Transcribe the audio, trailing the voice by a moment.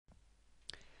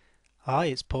Hi,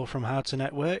 it's Paul from How to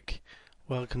Network.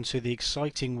 Welcome to the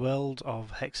exciting world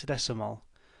of hexadecimal.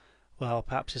 Well,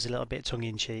 perhaps it's a little bit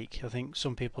tongue-in-cheek. I think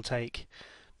some people take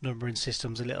numbering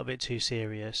systems a little bit too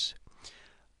serious.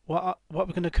 What we're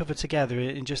going to cover together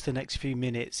in just the next few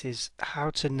minutes is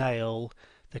how to nail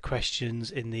the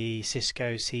questions in the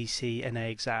Cisco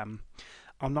CCNA exam.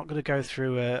 I'm not going to go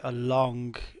through a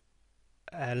long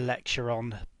lecture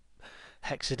on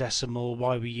hexadecimal,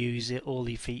 why we use it, all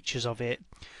the features of it.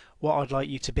 What I'd like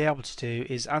you to be able to do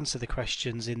is answer the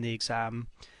questions in the exam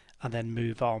and then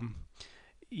move on.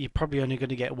 You're probably only going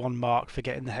to get 1 mark for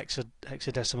getting the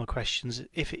hexadecimal questions,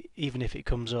 even if it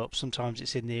comes up. Sometimes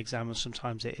it's in the exam and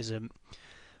sometimes it isn't.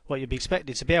 What you'll be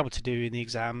expected to be able to do in the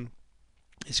exam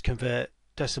is convert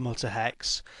decimal to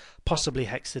hex, possibly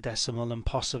hexadecimal and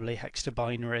possibly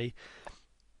hexabinary.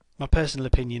 My personal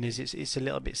opinion is it's a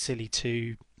little bit silly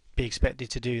to be expected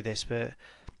to do this, but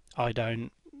I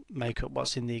don't make up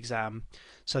what's in the exam.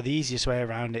 So the easiest way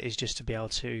around it is just to be able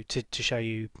to show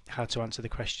you how to answer the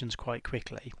questions quite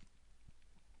quickly.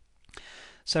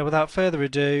 So without further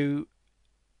ado,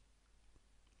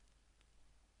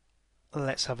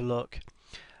 let's have a look.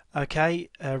 Okay,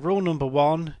 rule number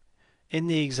 1, in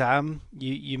the exam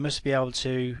you must be able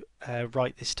to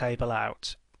write this table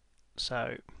out.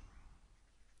 So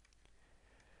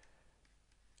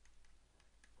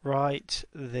write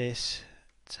this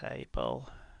table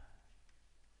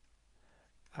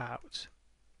out.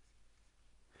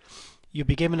 You'll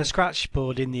be given a scratch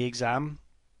board in the exam.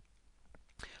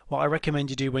 What I recommend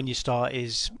you do when you start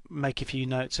is make a few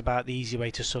notes about the easy way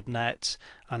to subnet,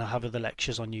 and I have other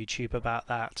lectures on YouTube about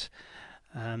that.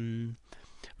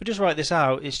 But just write this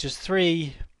out. It's just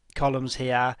 3 columns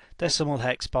here, decimal,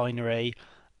 hex, binary,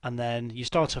 and then you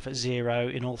start off at 0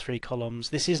 in all 3 columns.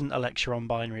 This isn't a lecture on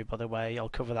binary, by the way. I'll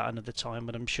cover that another time,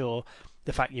 but I'm sure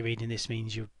the fact you're reading this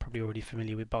means you're probably already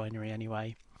familiar with binary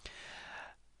anyway.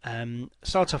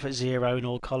 Start off at 0 in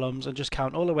all columns and just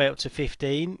count all the way up to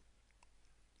 15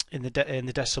 in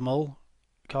the decimal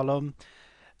column,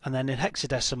 and then in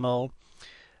hexadecimal.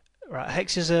 Right,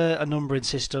 hex is a numbering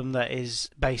system that is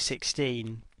base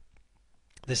 16.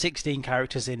 There's 16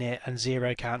 characters in it, and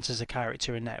 0 counts as a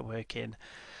character in networking.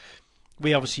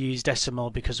 We obviously use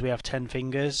decimal because we have 10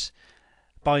 fingers.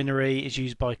 Binary is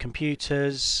used by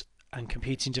computers and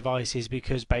computing devices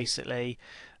because basically,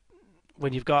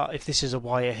 when you've got, if this is a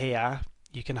wire here,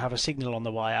 you can have a signal on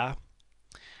the wire.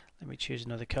 Let me choose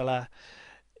another colour.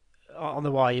 On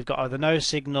the wire, you've got either no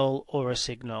signal or a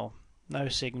signal. No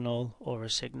signal or a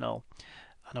signal.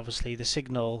 And obviously, the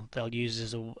signal they'll use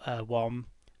as a 1,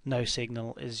 no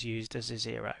signal is used as a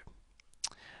 0,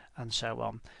 and so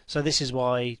on. So, this is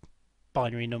why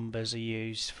binary numbers are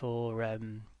used for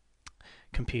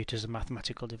computers and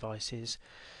mathematical devices.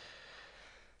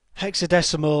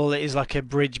 Hexadecimal is like a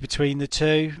bridge between the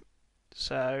two.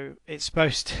 So it's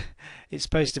supposed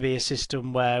to be a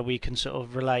system where we can sort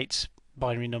of relate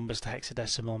binary numbers to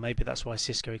hexadecimal. Maybe that's why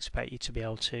Cisco expect you to be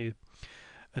able to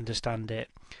understand it.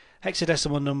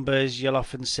 Hexadecimal numbers you'll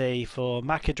often see for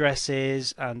MAC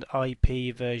addresses and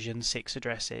IP version 6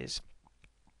 addresses.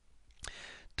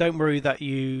 Don't worry that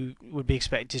you would be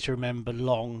expected to remember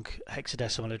long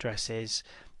hexadecimal addresses.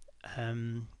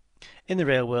 In the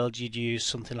real world, you'd use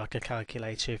something like a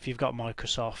calculator. If you've got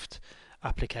Microsoft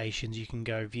applications, you can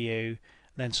go View,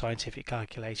 then Scientific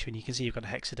Calculator, and you can see you've got a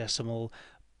hexadecimal,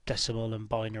 decimal, and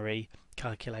binary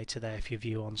calculator there if you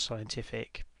view on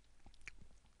Scientific.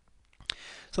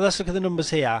 So let's look at the numbers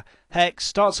here. Hex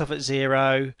starts off at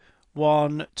 0,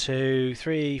 1, 2,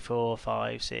 3, 4,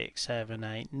 5, 6, 7,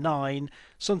 8, 9.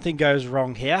 Something goes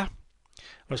wrong here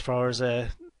as far as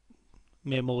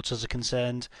mere mortals are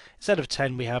concerned. Instead of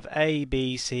 10 we have A,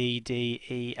 B, C, D,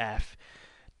 E, F.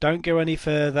 Don't go any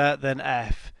further than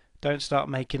F. Don't start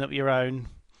making up your own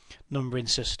numbering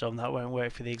system. That won't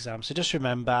work for the exam. So just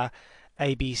remember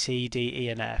A, B, C, D, E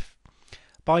and F.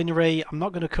 Binary, I'm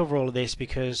not going to cover all of this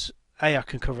because A, I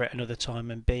can cover it another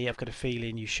time, and B, I've got a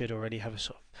feeling you should already have a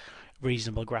sort of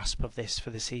reasonable grasp of this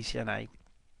for the CCNA.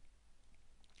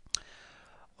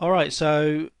 Alright,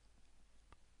 so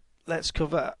let's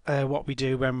cover what we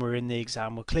do when we're in the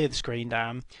exam. We'll clear the screen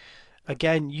down.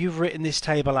 Again, you've written this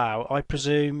table out. I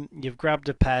presume you've grabbed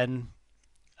a pen,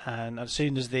 and as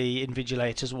soon as the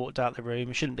invigilators walked out the room,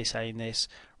 I shouldn't be saying this,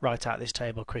 write out this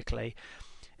table quickly.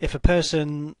 If a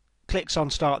person clicks on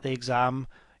start the exam,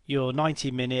 your 90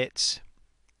 minutes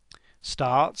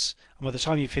starts, and by the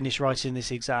time you finish writing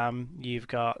this exam, you've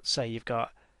got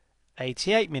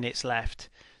 88 minutes left.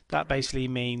 That basically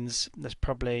means there's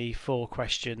probably 4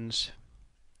 questions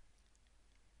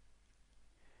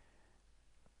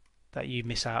that you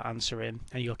miss out answering,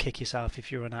 and you'll kick yourself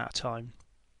if you run out of time.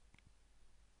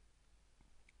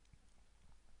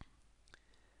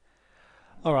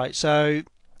 Alright, so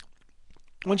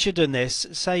once you've done this,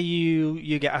 say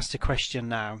you get asked a question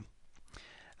now,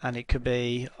 and it could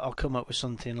be, I'll come up with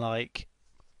something like,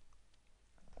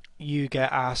 you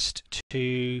get asked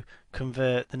to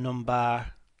convert the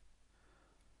number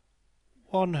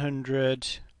 100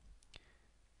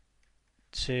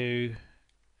 to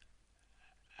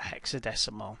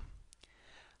hexadecimal.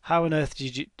 How on earth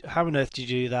did you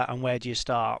do that, and where do you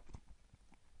start?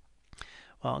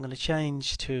 Well, I'm going to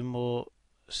change to a more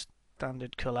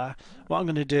standard colour. What I'm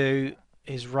going to do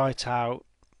is write out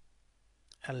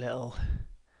a little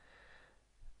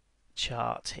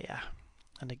chart here,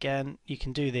 and again you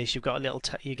can do this. You've got a little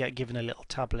you get given a little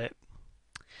tablet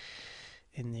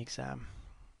in the exam,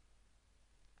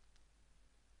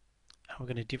 and we're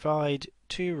going to divide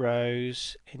 2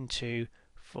 rows into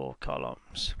 4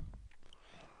 columns,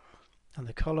 and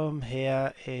the column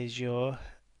here is your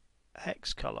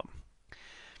hex column.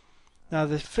 Now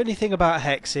the funny thing about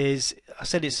hex is, I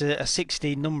said it's a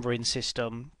 16 numbering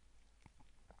system.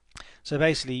 So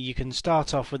basically you can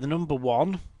start off with the number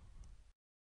 1,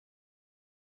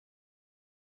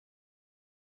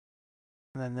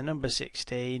 and then the number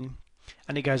 16,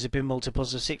 and it goes up in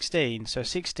multiples of 16. So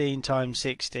 16 times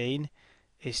 16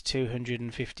 is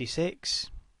 256.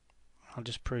 I'll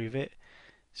just prove it.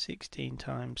 16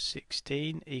 times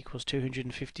 16 equals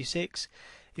 256.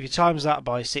 If you times that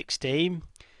by 16,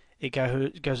 it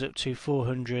goes up to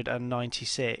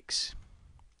 496.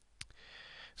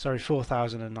 Sorry,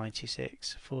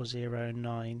 4096.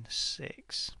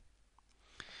 4096.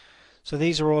 So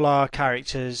these are all our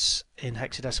characters in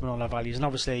hexadecimal, all our values, and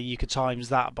obviously you could times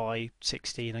that by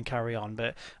 16 and carry on,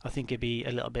 but I think it'd be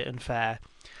a little bit unfair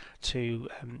to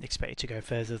expect it to go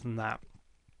further than that.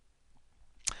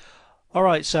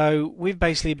 Alright, so we've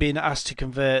basically been asked to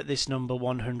convert this number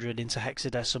 100 into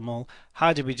hexadecimal.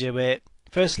 How do we do it?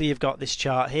 Firstly, you've got this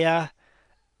chart here,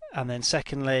 and then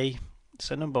secondly,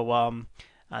 so number 1,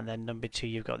 and then number 2,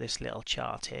 you've got this little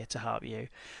chart here to help you.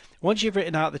 Once you've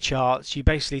written out the charts, you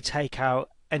basically take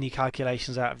out any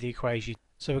calculations out of the equation.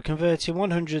 So we're converting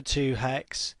 100 to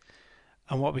hex,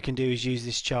 and what we can do is use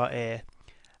this chart here.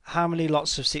 How many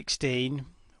lots of 16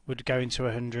 would go into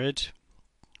 100?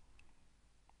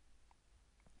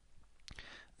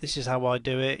 This is how I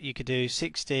do it. You could do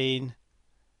 16,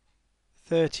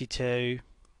 32,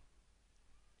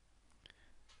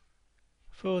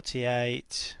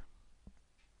 48,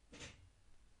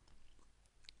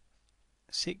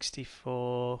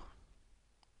 64,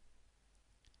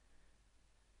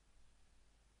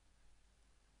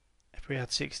 if we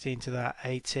add 16 to that,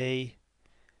 80,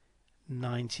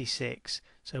 96.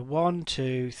 So 1,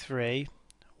 2, 3,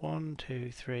 1,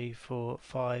 2, 3, 4,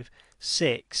 5,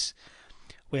 6.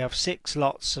 We have 6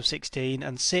 lots of 16,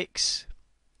 and 6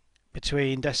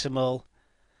 between decimal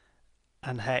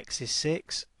and hex is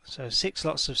 6. So 6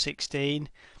 lots of 16.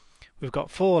 We've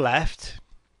got 4 left.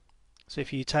 So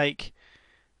if you take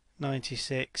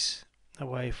 96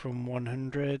 away from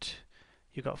 100,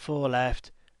 you've got 4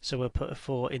 left. So we'll put a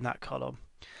 4 in that column.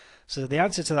 So the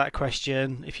answer to that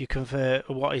question, if you convert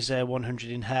what is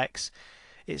 100 in hex,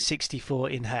 it's 64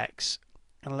 in hex.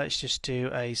 And let's just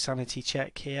do a sanity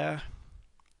check here.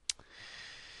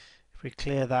 If we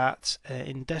clear that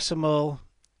in decimal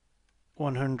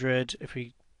 100, if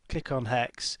we click on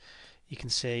hex, you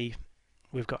can see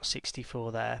we've got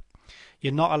 64 there.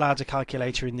 You're not allowed a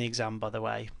calculator in the exam, by the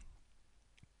way.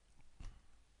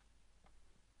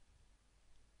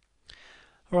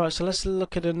 Alright, so let's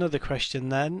look at another question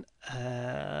then.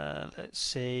 Let's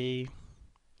see.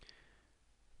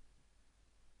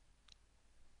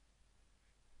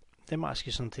 They might ask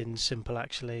you something simple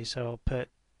actually, so I'll put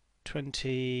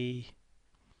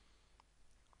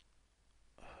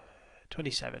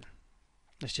 27.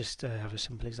 Let's just have a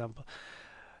simple example.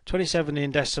 27 in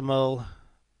decimal.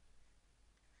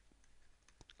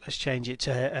 Let's change it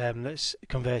to let's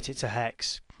convert it to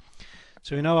hex.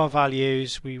 So we know our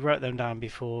values. We wrote them down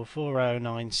before: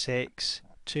 4096,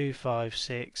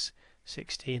 256,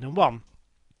 16, and 1.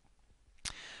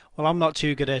 Well, I'm not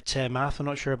too good at math. I'm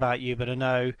not sure about you, but I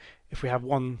know if we have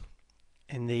 1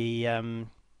 in the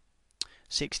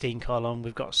 16 column,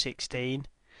 we've got 16.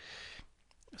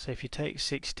 So if you take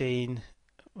 16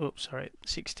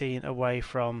 away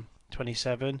from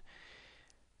 27,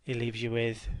 it leaves you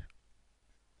with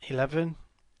 11.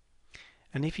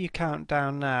 And if you count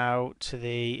down now to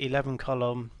the 11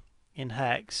 column in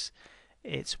hex,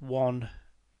 it's 1b.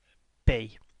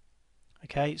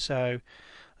 Okay, so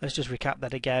let's just recap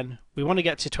that again. We want to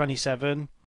get to 27.